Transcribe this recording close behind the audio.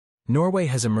Norway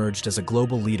has emerged as a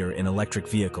global leader in electric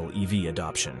vehicle (EV)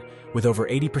 adoption, with over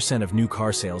 80% of new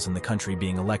car sales in the country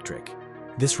being electric.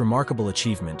 This remarkable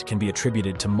achievement can be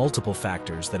attributed to multiple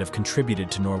factors that have contributed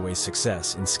to Norway's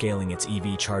success in scaling its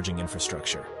EV charging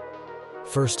infrastructure.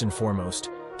 First and foremost,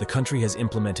 the country has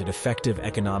implemented effective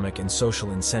economic and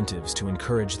social incentives to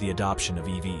encourage the adoption of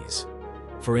EVs.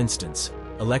 For instance,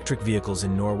 electric vehicles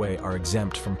in Norway are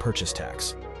exempt from purchase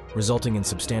tax, resulting in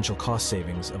substantial cost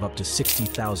savings of up to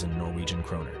 60,000 Norwegian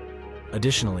kroner.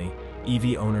 Additionally,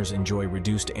 EV owners enjoy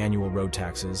reduced annual road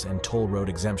taxes and toll road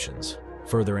exemptions,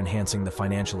 further enhancing the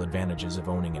financial advantages of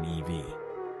owning an EV.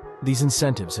 These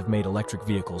incentives have made electric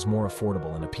vehicles more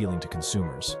affordable and appealing to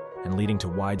consumers, and leading to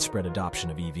widespread adoption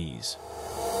of EVs.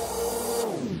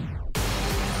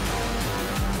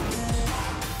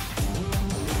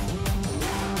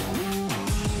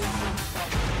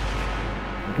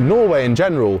 Norway in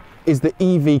general is the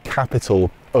EV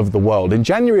capital of the world. In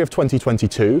January of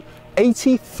 2022,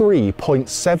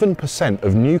 83.7%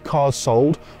 of new cars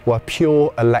sold were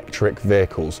pure electric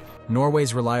vehicles.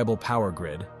 Norway's reliable power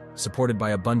grid, supported by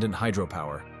abundant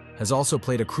hydropower, has also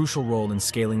played a crucial role in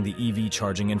scaling the EV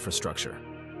charging infrastructure.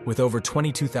 With over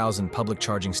 22,000 public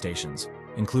charging stations,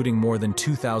 including more than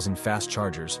 2,000 fast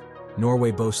chargers,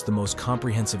 Norway boasts the most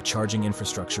comprehensive charging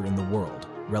infrastructure in the world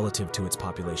relative to its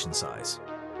population size.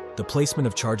 The placement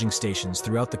of charging stations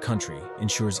throughout the country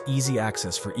ensures easy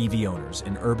access for EV owners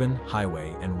in urban,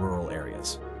 highway, and rural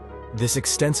areas. This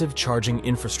extensive charging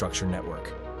infrastructure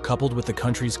network, coupled with the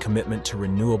country's commitment to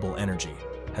renewable energy,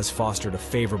 has fostered a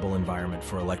favorable environment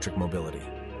for electric mobility.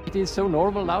 It is so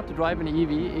normal now to drive an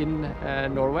EV in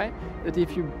Norway that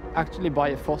if you actually buy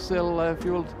a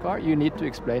fossil-fueled car, you need to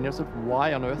explain yourself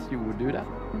why on earth you would do that.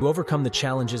 To overcome the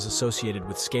challenges associated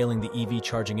with scaling the EV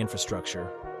charging infrastructure,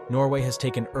 Norway has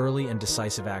taken early and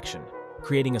decisive action,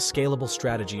 creating a scalable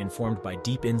strategy informed by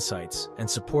deep insights and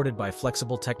supported by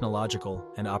flexible technological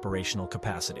and operational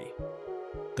capacity.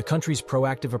 The country's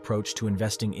proactive approach to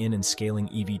investing in and scaling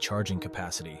EV charging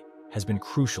capacity has been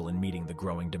crucial in meeting the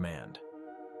growing demand.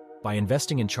 By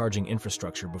investing in charging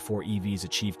infrastructure before EVs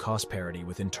achieve cost parity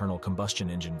with internal combustion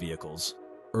engine vehicles,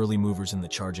 early movers in the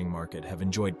charging market have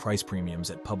enjoyed price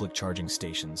premiums at public charging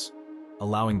stations,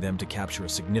 allowing them to capture a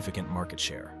significant market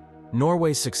share.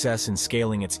 Norway's success in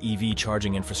scaling its EV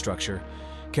charging infrastructure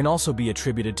can also be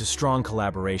attributed to strong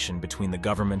collaboration between the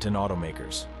government and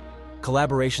automakers.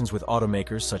 Collaborations with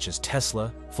automakers such as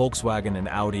Tesla, Volkswagen, and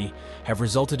Audi have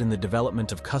resulted in the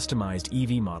development of customized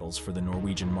EV models for the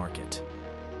Norwegian market.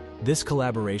 This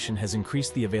collaboration has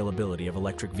increased the availability of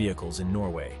electric vehicles in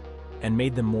Norway and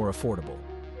made them more affordable,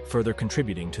 further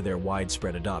contributing to their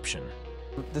widespread adoption.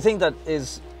 The thing that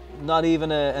is not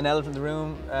even an elephant in the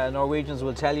room, Norwegians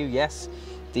will tell you, yes,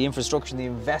 the infrastructure, the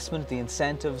investment, the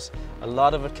incentives, a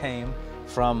lot of it came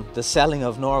from the selling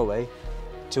of Norway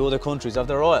to other countries of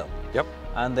their oil. Yep.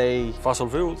 And they fossil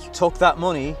fuels took that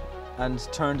money and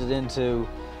turned it into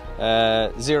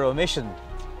zero-emission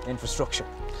infrastructure.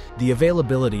 The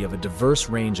availability of a diverse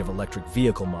range of electric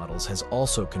vehicle models has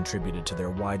also contributed to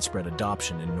their widespread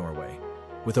adoption in Norway,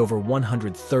 with over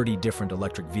 130 different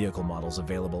electric vehicle models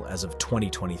available as of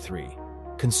 2023.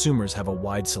 Consumers have a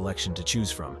wide selection to choose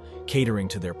from, catering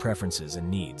to their preferences and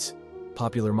needs.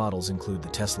 Popular models include the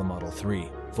Tesla Model 3,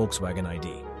 Volkswagen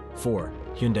ID.4,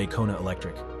 Hyundai Kona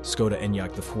Electric, Skoda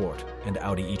Enyaq the Fjord, and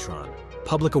Audi e-tron.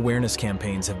 Public awareness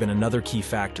campaigns have been another key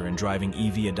factor in driving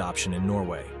EV adoption in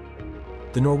Norway.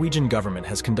 The Norwegian government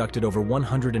has conducted over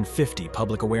 150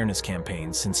 public awareness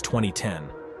campaigns since 2010,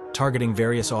 targeting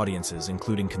various audiences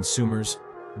including consumers,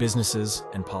 businesses,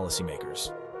 and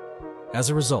policymakers. As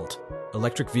a result,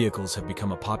 electric vehicles have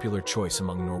become a popular choice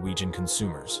among Norwegian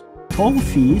consumers. Toll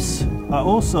fees are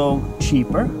also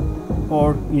cheaper,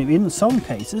 or in some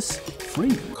cases,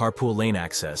 free. Carpool lane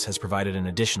access has provided an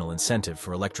additional incentive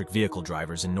for electric vehicle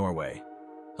drivers in Norway.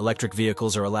 Electric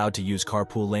vehicles are allowed to use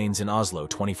carpool lanes in Oslo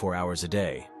 24 hours a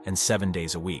day and 7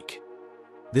 days a week.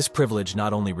 This privilege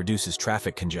not only reduces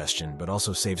traffic congestion but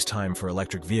also saves time for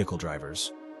electric vehicle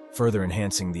drivers, further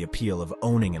enhancing the appeal of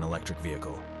owning an electric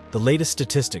vehicle. The latest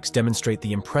statistics demonstrate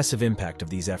the impressive impact of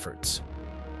these efforts.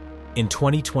 In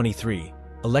 2023,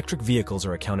 electric vehicles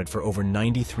are accounted for over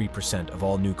 93% of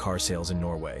all new car sales in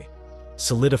Norway,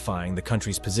 solidifying the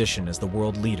country's position as the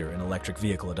world leader in electric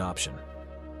vehicle adoption.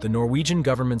 The Norwegian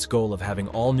government's goal of having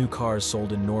all new cars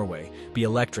sold in Norway be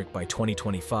electric by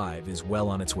 2025 is well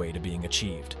on its way to being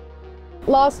achieved.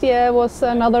 Last year was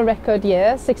another record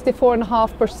year.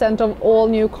 64.5% of all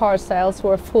new car sales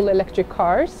were full electric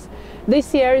cars.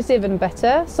 This year is even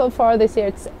better. So far this year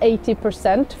it's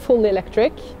 80% full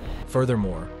electric.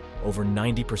 Furthermore, over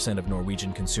 90% of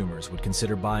Norwegian consumers would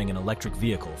consider buying an electric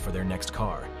vehicle for their next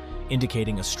car,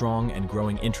 indicating a strong and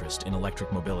growing interest in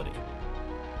electric mobility.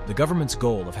 The government's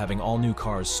goal of having all new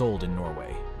cars sold in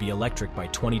Norway be electric by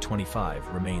 2025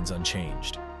 remains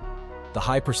unchanged. The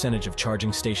high percentage of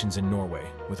charging stations in Norway,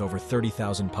 with over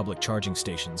 30,000 public charging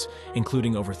stations,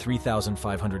 including over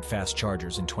 3,500 fast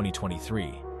chargers in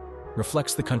 2023,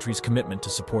 reflects the country's commitment to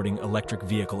supporting electric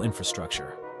vehicle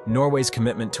infrastructure. Norway's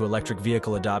commitment to electric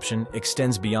vehicle adoption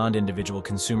extends beyond individual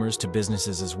consumers to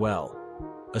businesses as well.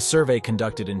 A survey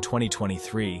conducted in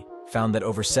 2023 found that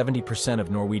over 70% of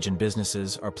Norwegian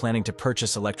businesses are planning to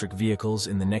purchase electric vehicles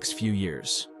in the next few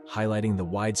years, highlighting the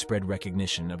widespread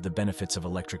recognition of the benefits of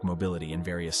electric mobility in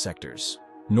various sectors.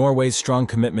 Norway's strong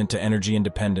commitment to energy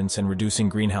independence and reducing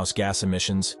greenhouse gas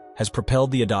emissions has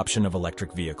propelled the adoption of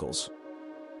electric vehicles.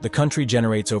 The country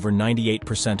generates over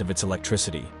 98% of its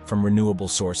electricity from renewable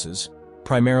sources,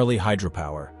 primarily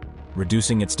hydropower,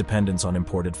 reducing its dependence on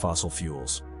imported fossil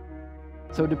fuels.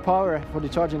 So the power for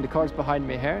charging the cars behind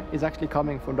me here is actually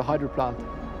coming from the hydro plant.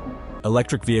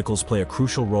 Electric vehicles play a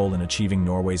crucial role in achieving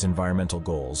Norway's environmental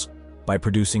goals by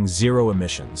producing zero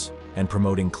emissions and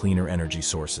promoting cleaner energy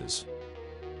sources.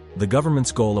 The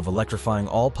government's goal of electrifying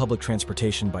all public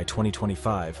transportation by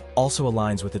 2025 also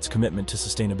aligns with its commitment to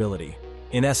sustainability.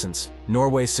 In essence,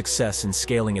 Norway's success in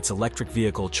scaling its electric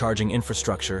vehicle charging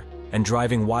infrastructure and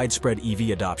driving widespread EV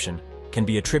adoption can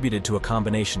be attributed to a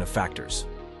combination of factors: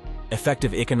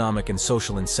 effective economic and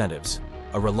social incentives,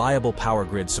 a reliable power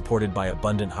grid supported by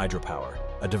abundant hydropower,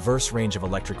 a diverse range of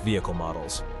electric vehicle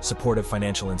models, supportive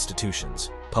financial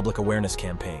institutions, public awareness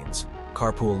campaigns,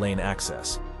 carpool lane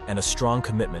access, and a strong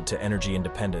commitment to energy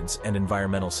independence and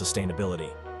environmental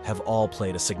sustainability have all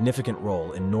played a significant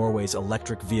role in Norway's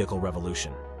electric vehicle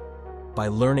revolution. By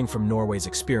learning from Norway's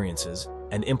experiences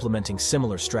and implementing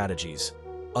similar strategies,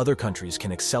 other countries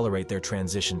can accelerate their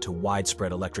transition to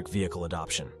widespread electric vehicle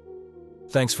adoption.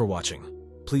 Thanks for watching.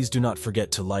 Please do not forget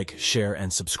to like, share,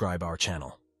 and subscribe our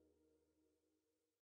channel.